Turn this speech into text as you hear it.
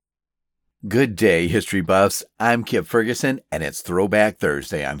Good day, history buffs. I'm Kip Ferguson, and it's Throwback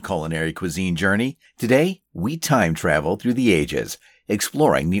Thursday on Culinary Cuisine Journey. Today, we time travel through the ages,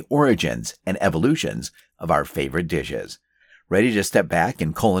 exploring the origins and evolutions of our favorite dishes. Ready to step back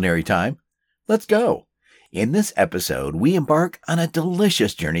in culinary time? Let's go! In this episode, we embark on a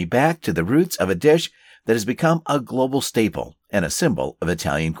delicious journey back to the roots of a dish that has become a global staple and a symbol of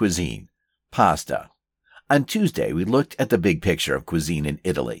Italian cuisine: pasta. On Tuesday, we looked at the big picture of cuisine in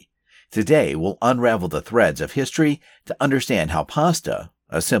Italy. Today, we'll unravel the threads of history to understand how pasta,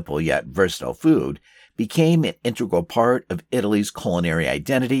 a simple yet versatile food, became an integral part of Italy's culinary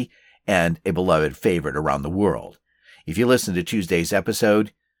identity and a beloved favorite around the world. If you listened to Tuesday's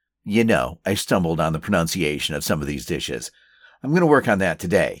episode, you know I stumbled on the pronunciation of some of these dishes. I'm going to work on that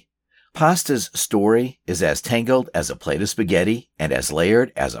today. Pasta's story is as tangled as a plate of spaghetti and as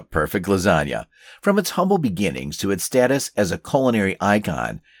layered as a perfect lasagna. From its humble beginnings to its status as a culinary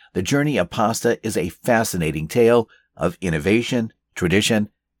icon, the journey of pasta is a fascinating tale of innovation, tradition,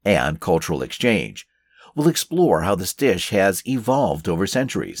 and cultural exchange. We'll explore how this dish has evolved over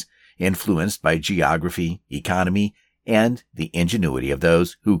centuries, influenced by geography, economy, and the ingenuity of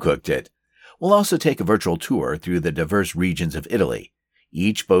those who cooked it. We'll also take a virtual tour through the diverse regions of Italy,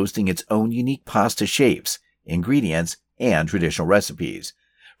 each boasting its own unique pasta shapes, ingredients, and traditional recipes.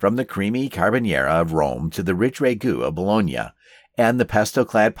 From the creamy carbonara of Rome to the rich ragu of Bologna, and the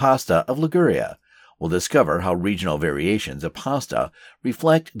pesto-clad pasta of Liguria, we'll discover how regional variations of pasta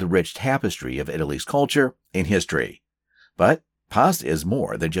reflect the rich tapestry of Italy's culture and history. But pasta is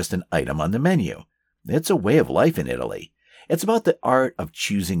more than just an item on the menu. It's a way of life in Italy. It's about the art of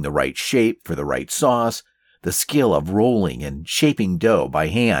choosing the right shape for the right sauce, the skill of rolling and shaping dough by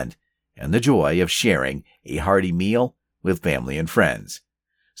hand, and the joy of sharing a hearty meal with family and friends.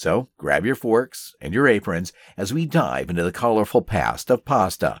 So grab your forks and your aprons as we dive into the colorful past of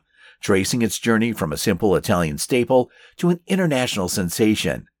pasta, tracing its journey from a simple Italian staple to an international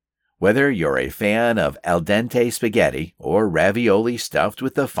sensation. Whether you're a fan of al dente spaghetti or ravioli stuffed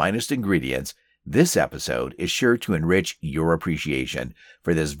with the finest ingredients, this episode is sure to enrich your appreciation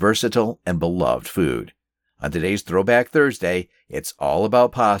for this versatile and beloved food. On today's Throwback Thursday, it's all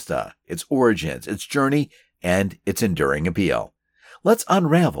about pasta, its origins, its journey, and its enduring appeal. Let's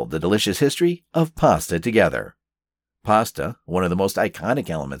unravel the delicious history of pasta together. Pasta, one of the most iconic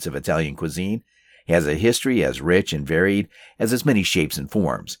elements of Italian cuisine, has a history as rich and varied as its many shapes and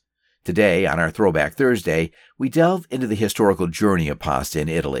forms. Today, on our Throwback Thursday, we delve into the historical journey of pasta in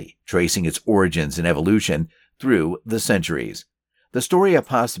Italy, tracing its origins and evolution through the centuries. The story of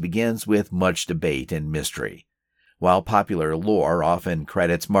pasta begins with much debate and mystery. While popular lore often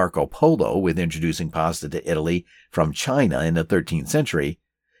credits Marco Polo with introducing pasta to Italy from China in the 13th century,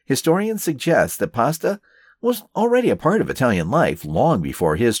 historians suggest that pasta was already a part of Italian life long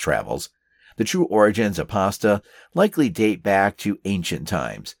before his travels. The true origins of pasta likely date back to ancient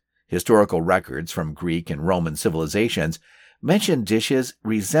times. Historical records from Greek and Roman civilizations mention dishes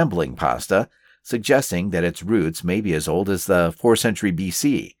resembling pasta, suggesting that its roots may be as old as the 4th century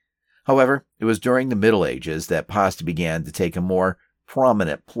BC. However, it was during the Middle Ages that pasta began to take a more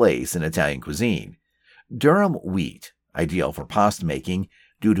prominent place in Italian cuisine. Durum wheat, ideal for pasta making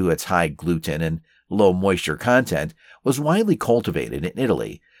due to its high gluten and low moisture content, was widely cultivated in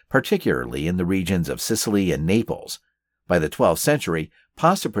Italy, particularly in the regions of Sicily and Naples. By the 12th century,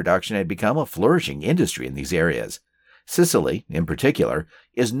 pasta production had become a flourishing industry in these areas. Sicily, in particular,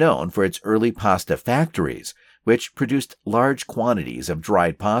 is known for its early pasta factories, which produced large quantities of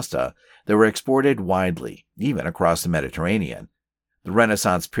dried pasta that were exported widely, even across the Mediterranean. The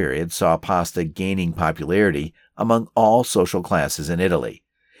Renaissance period saw pasta gaining popularity among all social classes in Italy.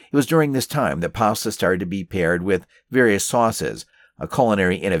 It was during this time that pasta started to be paired with various sauces, a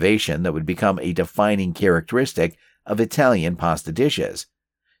culinary innovation that would become a defining characteristic of Italian pasta dishes.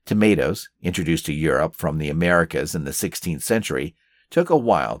 Tomatoes, introduced to Europe from the Americas in the 16th century, took a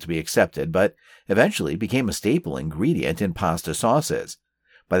while to be accepted, but eventually became a staple ingredient in pasta sauces.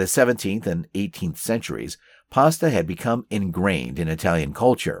 By the 17th and 18th centuries, pasta had become ingrained in Italian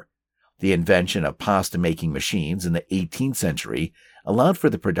culture. The invention of pasta-making machines in the 18th century allowed for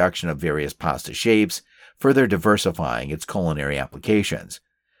the production of various pasta shapes, further diversifying its culinary applications.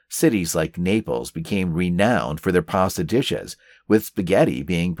 Cities like Naples became renowned for their pasta dishes, with spaghetti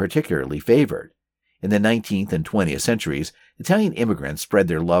being particularly favored. In the 19th and 20th centuries, Italian immigrants spread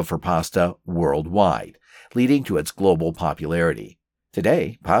their love for pasta worldwide, leading to its global popularity.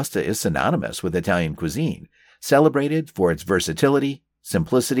 Today, pasta is synonymous with Italian cuisine, celebrated for its versatility,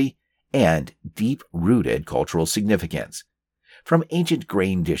 simplicity, and deep-rooted cultural significance. From ancient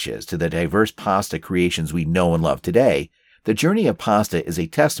grain dishes to the diverse pasta creations we know and love today, The journey of pasta is a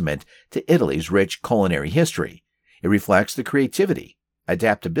testament to Italy's rich culinary history. It reflects the creativity,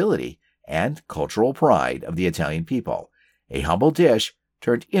 adaptability, and cultural pride of the Italian people, a humble dish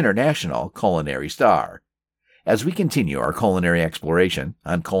turned international culinary star. As we continue our culinary exploration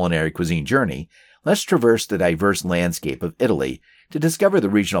on Culinary Cuisine Journey, let's traverse the diverse landscape of Italy to discover the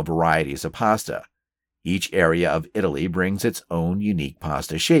regional varieties of pasta. Each area of Italy brings its own unique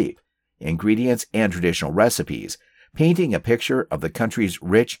pasta shape, ingredients, and traditional recipes, painting a picture of the country's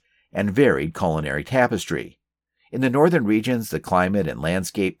rich and varied culinary tapestry. In the northern regions, the climate and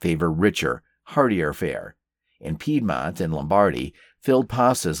landscape favor richer, heartier fare. In Piedmont and Lombardy, filled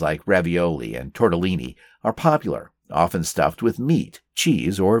pastas like ravioli and tortellini are popular, often stuffed with meat,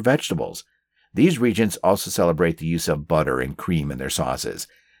 cheese, or vegetables. These regions also celebrate the use of butter and cream in their sauces,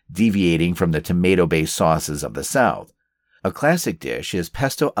 deviating from the tomato-based sauces of the South. A classic dish is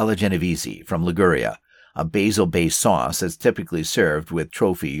pesto alla Genovese from Liguria, a basil-based sauce that's typically served with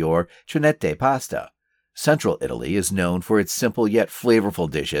trophy or trinette pasta. Central Italy is known for its simple yet flavorful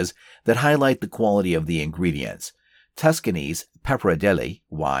dishes that highlight the quality of the ingredients. Tuscany's pappardelle,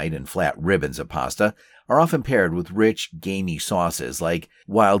 wide and flat ribbons of pasta, are often paired with rich, gamey sauces like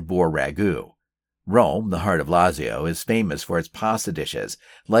wild boar ragu. Rome, the heart of Lazio, is famous for its pasta dishes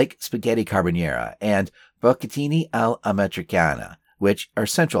like spaghetti carbonara and bocchettini all'amatriciana, which are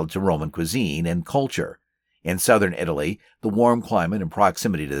central to Roman cuisine and culture. In southern Italy, the warm climate and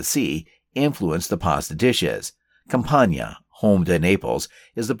proximity to the sea influence the pasta dishes. Campania, home to Naples,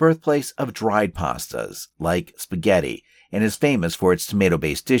 is the birthplace of dried pastas like spaghetti and is famous for its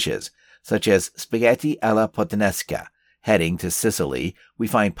tomato-based dishes, such as spaghetti alla puttanesca. Heading to Sicily, we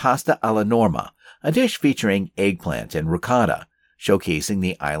find pasta alla norma, a dish featuring eggplant and ricotta, showcasing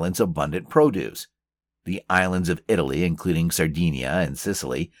the island's abundant produce. The islands of Italy, including Sardinia and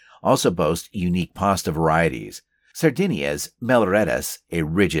Sicily, also boast unique pasta varieties. Sardinia's mellerettas, a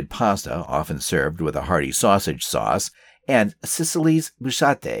rigid pasta often served with a hearty sausage sauce, and Sicily's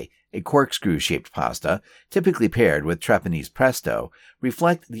buscette, a corkscrew-shaped pasta, typically paired with Trapanese pesto,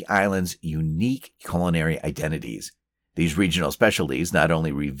 reflect the island's unique culinary identities. These regional specialties not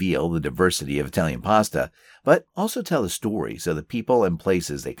only reveal the diversity of Italian pasta, but also tell the stories of the people and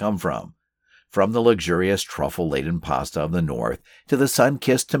places they come from. From the luxurious truffle-laden pasta of the north to the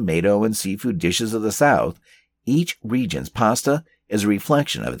sun-kissed tomato and seafood dishes of the south, each region's pasta is a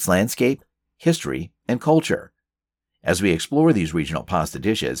reflection of its landscape, history, and culture. As we explore these regional pasta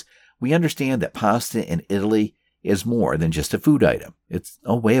dishes, we understand that pasta in Italy is more than just a food item. It's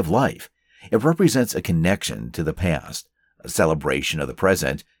a way of life. It represents a connection to the past, a celebration of the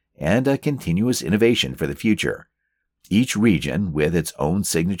present, and a continuous innovation for the future. Each region, with its own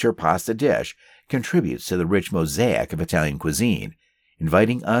signature pasta dish, contributes to the rich mosaic of Italian cuisine,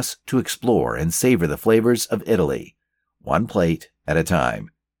 inviting us to explore and savor the flavors of Italy, one plate at a time.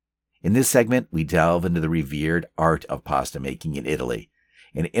 In this segment, we delve into the revered art of pasta making in Italy,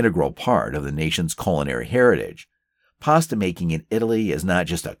 an integral part of the nation's culinary heritage. Pasta making in Italy is not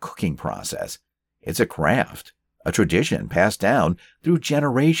just a cooking process. It's a craft, a tradition passed down through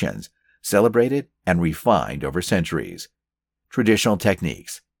generations, celebrated and refined over centuries. Traditional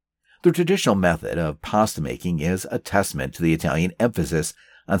techniques. The traditional method of pasta making is a testament to the Italian emphasis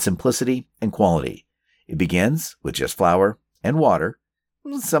on simplicity and quality. It begins with just flour and water,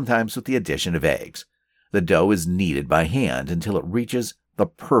 sometimes with the addition of eggs. The dough is kneaded by hand until it reaches the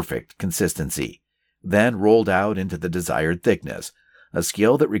perfect consistency, then rolled out into the desired thickness, a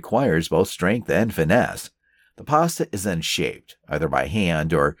skill that requires both strength and finesse. The pasta is then shaped, either by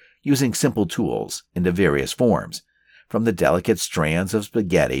hand or using simple tools, into various forms, from the delicate strands of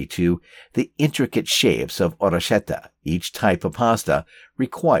spaghetti to the intricate shapes of orecchietta. Each type of pasta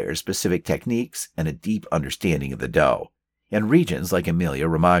requires specific techniques and a deep understanding of the dough. In regions like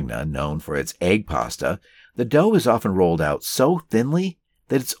Emilia-Romagna, known for its egg pasta, the dough is often rolled out so thinly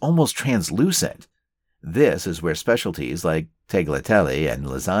that it's almost translucent. This is where specialties like tagliatelle and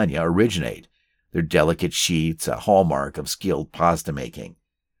lasagna originate. They're delicate sheets, a hallmark of skilled pasta making.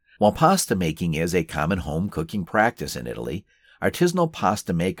 While pasta making is a common home cooking practice in Italy, artisanal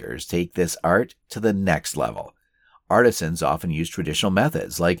pasta makers take this art to the next level. Artisans often use traditional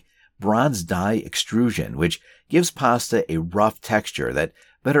methods like bronze die extrusion, which gives pasta a rough texture that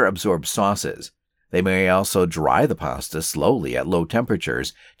better absorbs sauces. They may also dry the pasta slowly at low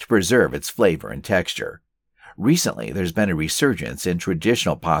temperatures to preserve its flavor and texture. Recently, there's been a resurgence in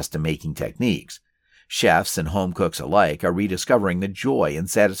traditional pasta making techniques. Chefs and home cooks alike are rediscovering the joy and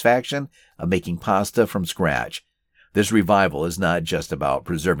satisfaction of making pasta from scratch. This revival is not just about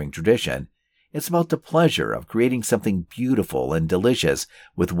preserving tradition. It's about the pleasure of creating something beautiful and delicious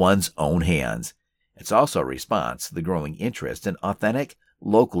with one's own hands. It's also a response to the growing interest in authentic,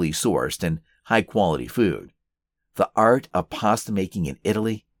 locally sourced, and high-quality food. The art of pasta making in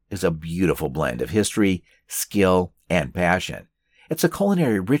Italy is a beautiful blend of history, skill, and passion. It's a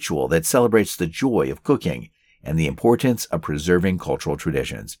culinary ritual that celebrates the joy of cooking and the importance of preserving cultural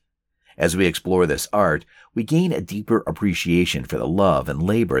traditions. As we explore this art, we gain a deeper appreciation for the love and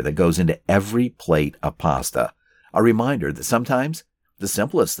labor that goes into every plate of pasta, a reminder that sometimes the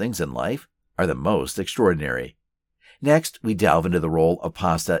simplest things in life are the most extraordinary. Next, we delve into the role of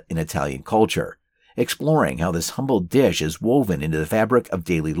pasta in Italian culture, exploring how this humble dish is woven into the fabric of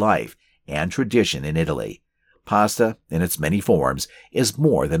daily life and tradition in Italy. Pasta, in its many forms, is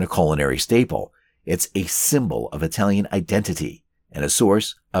more than a culinary staple. It's a symbol of Italian identity and a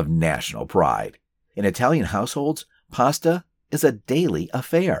source of national pride. In Italian households, pasta is a daily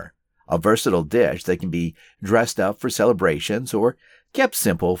affair, a versatile dish that can be dressed up for celebrations or kept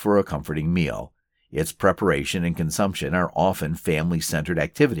simple for a comforting meal. Its preparation and consumption are often family-centered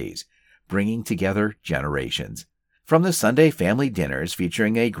activities, bringing together generations. From the Sunday family dinners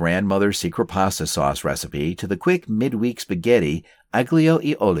featuring a grandmother's secret pasta sauce recipe to the quick midweek spaghetti aglio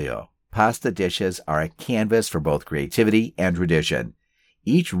e olio, pasta dishes are a canvas for both creativity and tradition.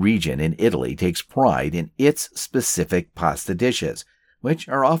 Each region in Italy takes pride in its specific pasta dishes, which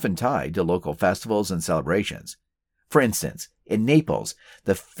are often tied to local festivals and celebrations. For instance, in Naples,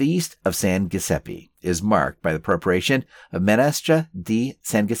 the Feast of San Giuseppe is marked by the preparation of minestra di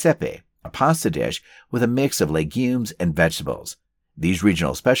San Giuseppe, a pasta dish with a mix of legumes and vegetables. These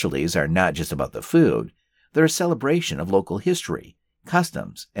regional specialties are not just about the food, they're a celebration of local history,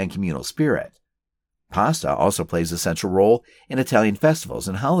 customs, and communal spirit. Pasta also plays a central role in Italian festivals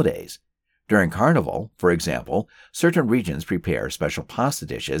and holidays. During Carnival, for example, certain regions prepare special pasta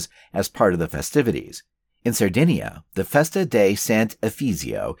dishes as part of the festivities. In Sardinia, the Festa de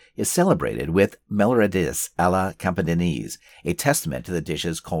Sant'Efisio is celebrated with melredis alla campanese, a testament to the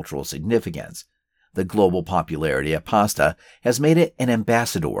dish's cultural significance. The global popularity of pasta has made it an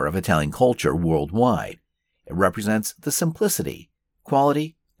ambassador of Italian culture worldwide. It represents the simplicity,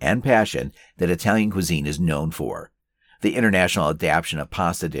 quality, and passion that Italian cuisine is known for. The international adaptation of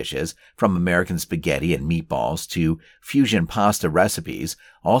pasta dishes, from American spaghetti and meatballs to fusion pasta recipes,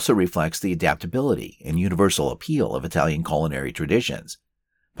 also reflects the adaptability and universal appeal of Italian culinary traditions.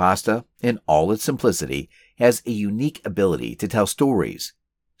 Pasta, in all its simplicity, has a unique ability to tell stories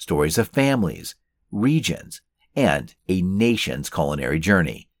of families, regions, and a nation's culinary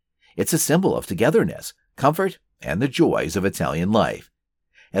journey. It's a symbol of togetherness, comfort, and the joys of Italian life.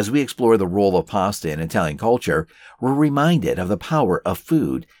 As we explore the role of pasta in Italian culture, we're reminded of the power of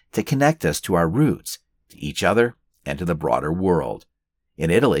food to connect us to our roots, to each other, and to the broader world. In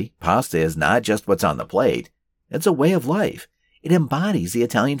Italy, pasta is not just what's on the plate. It's a way of life. It embodies the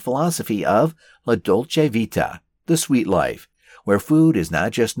Italian philosophy of la dolce vita, the sweet life, where food is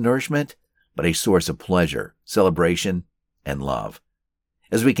not just nourishment, but a source of pleasure, celebration, and love.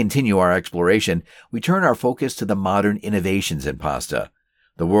 As we continue our exploration, we turn our focus to the modern innovations in pasta.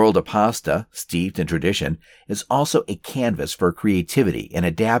 The world of pasta, steeped in tradition, is also a canvas for creativity and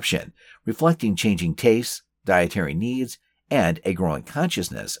adaptation, reflecting changing tastes, dietary needs, and a growing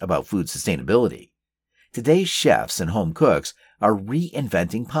consciousness about food sustainability. Today's chefs and home cooks are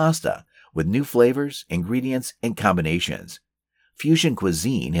reinventing pasta with new flavors, ingredients, and combinations. Fusion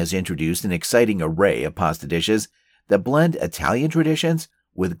cuisine has introduced an exciting array of pasta dishes that blend Italian traditions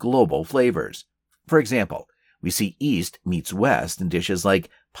with global flavors. For example, we see East meets West in dishes like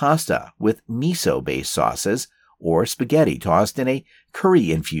pasta with miso-based sauces or spaghetti tossed in a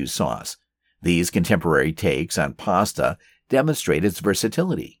curry-infused sauce. These contemporary takes on pasta demonstrate its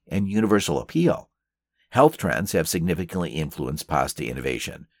versatility and universal appeal. Health trends have significantly influenced pasta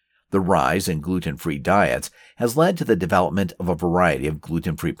innovation. The rise in gluten-free diets has led to the development of a variety of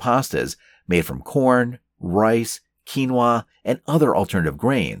gluten-free pastas made from corn, rice, quinoa, and other alternative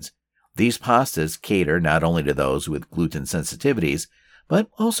grains. These pastas cater not only to those with gluten sensitivities, but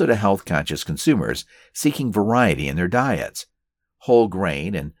also to health-conscious consumers seeking variety in their diets. Whole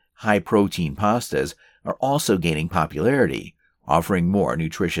grain and high-protein pastas are also gaining popularity, offering more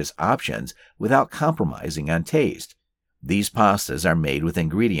nutritious options without compromising on taste. These pastas are made with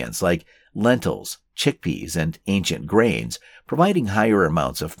ingredients like lentils, chickpeas, and ancient grains, providing higher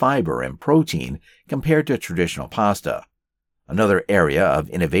amounts of fiber and protein compared to traditional pasta. Another area of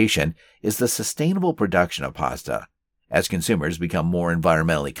innovation is the sustainable production of pasta. As consumers become more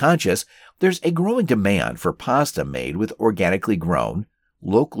environmentally conscious, there's a growing demand for pasta made with organically grown,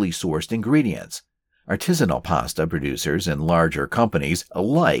 locally sourced ingredients. Artisanal pasta producers and larger companies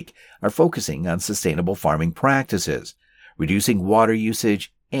alike are focusing on sustainable farming practices, reducing water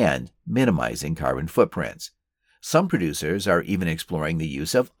usage, and minimizing carbon footprints. Some producers are even exploring the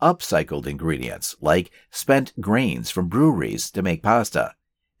use of upcycled ingredients, like spent grains from breweries, to make pasta.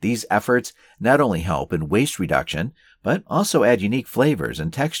 These efforts not only help in waste reduction, but also add unique flavors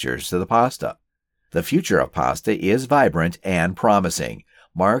and textures to the pasta. The future of pasta is vibrant and promising,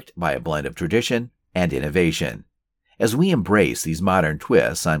 marked by a blend of tradition and innovation. As we embrace these modern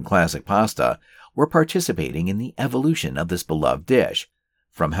twists on classic pasta, we're participating in the evolution of this beloved dish.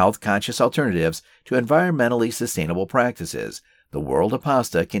 From health-conscious alternatives to environmentally sustainable practices, the world of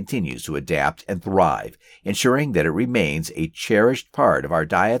pasta continues to adapt and thrive, ensuring that it remains a cherished part of our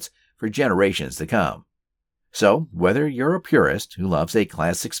diets for generations to come. So, whether you're a purist who loves a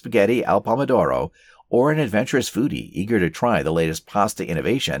classic spaghetti al pomodoro or an adventurous foodie eager to try the latest pasta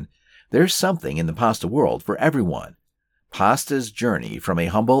innovation, there's something in the pasta world for everyone. Pasta's journey from a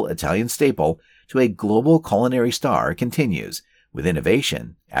humble Italian staple to a global culinary star continues, with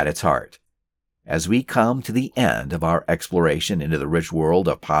innovation at its heart. As we come to the end of our exploration into the rich world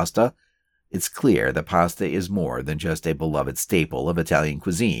of pasta, it's clear that pasta is more than just a beloved staple of Italian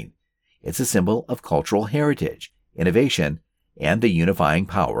cuisine. It's a symbol of cultural heritage, innovation, and the unifying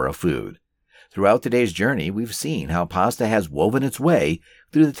power of food. Throughout today's journey, we've seen how pasta has woven its way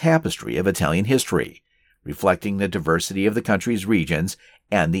through the tapestry of Italian history, reflecting the diversity of the country's regions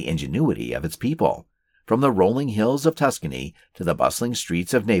and the ingenuity of its people. From the rolling hills of Tuscany to the bustling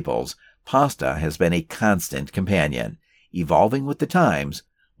streets of Naples, pasta has been a constant companion, evolving with the times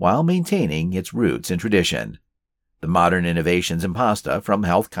while maintaining its roots in tradition. The modern innovations in pasta, from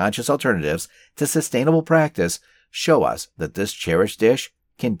health-conscious alternatives to sustainable practice, show us that this cherished dish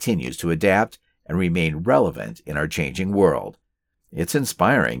continues to adapt and remain relevant in our changing world. It's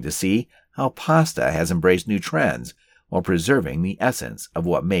inspiring to see how pasta has embraced new trends while preserving the essence of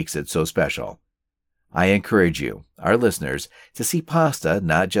what makes it so special. I encourage you, our listeners, to see pasta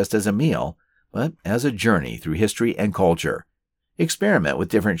not just as a meal, but as a journey through history and culture. Experiment with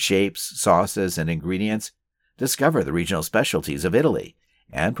different shapes, sauces, and ingredients. Discover the regional specialties of Italy,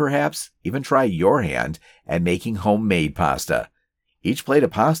 and perhaps even try your hand at making homemade pasta. Each plate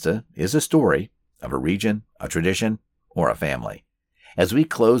of pasta is a story of a region, a tradition, or a family. As we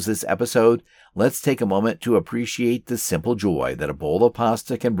close this episode, let's take a moment to appreciate the simple joy that a bowl of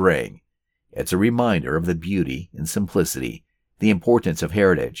pasta can bring. It's a reminder of the beauty and simplicity, the importance of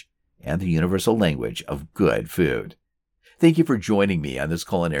heritage, and the universal language of good food. Thank you for joining me on this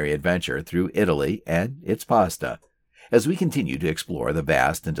culinary adventure through Italy and its pasta. As we continue to explore the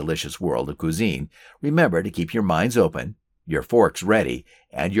vast and delicious world of cuisine, remember to keep your minds open, your forks ready,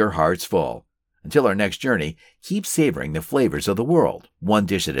 and your hearts full. Until our next journey, keep savoring the flavors of the world, one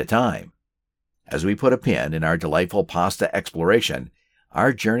dish at a time. As we put a pin in our delightful pasta exploration,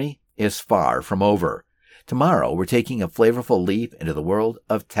 our journey is far from over. Tomorrow, we're taking a flavorful leap into the world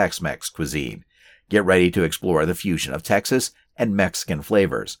of Tex-Mex cuisine. Get ready to explore the fusion of Texas and Mexican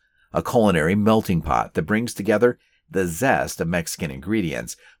flavors, a culinary melting pot that brings together the zest of Mexican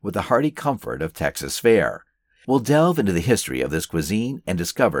ingredients with the hearty comfort of Texas fare. We'll delve into the history of this cuisine and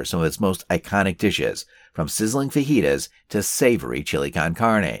discover some of its most iconic dishes, from sizzling fajitas to savory chili con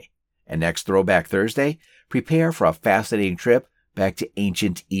carne. And next Throwback Thursday, prepare for a fascinating trip back to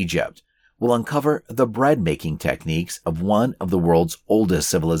ancient Egypt. We'll uncover the bread-making techniques of one of the world's oldest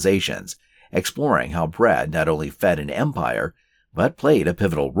civilizations, exploring how bread not only fed an empire, but played a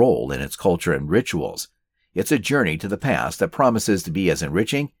pivotal role in its culture and rituals. It's a journey to the past that promises to be as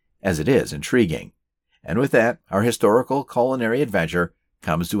enriching as it is intriguing. And with that, our historical culinary adventure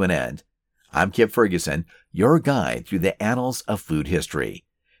comes to an end. I'm Kip Ferguson, your guide through the annals of food history.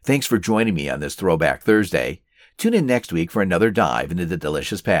 Thanks for joining me on this Throwback Thursday. Tune in next week for another dive into the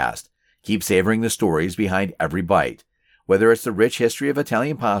delicious past. Keep savoring the stories behind every bite. Whether it's the rich history of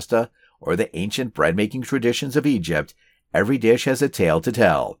Italian pasta or the ancient bread-making traditions of Egypt, every dish has a tale to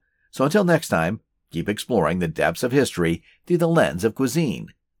tell. So until next time, keep exploring the depths of history through the lens of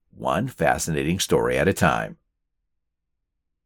cuisine, one fascinating story at a time.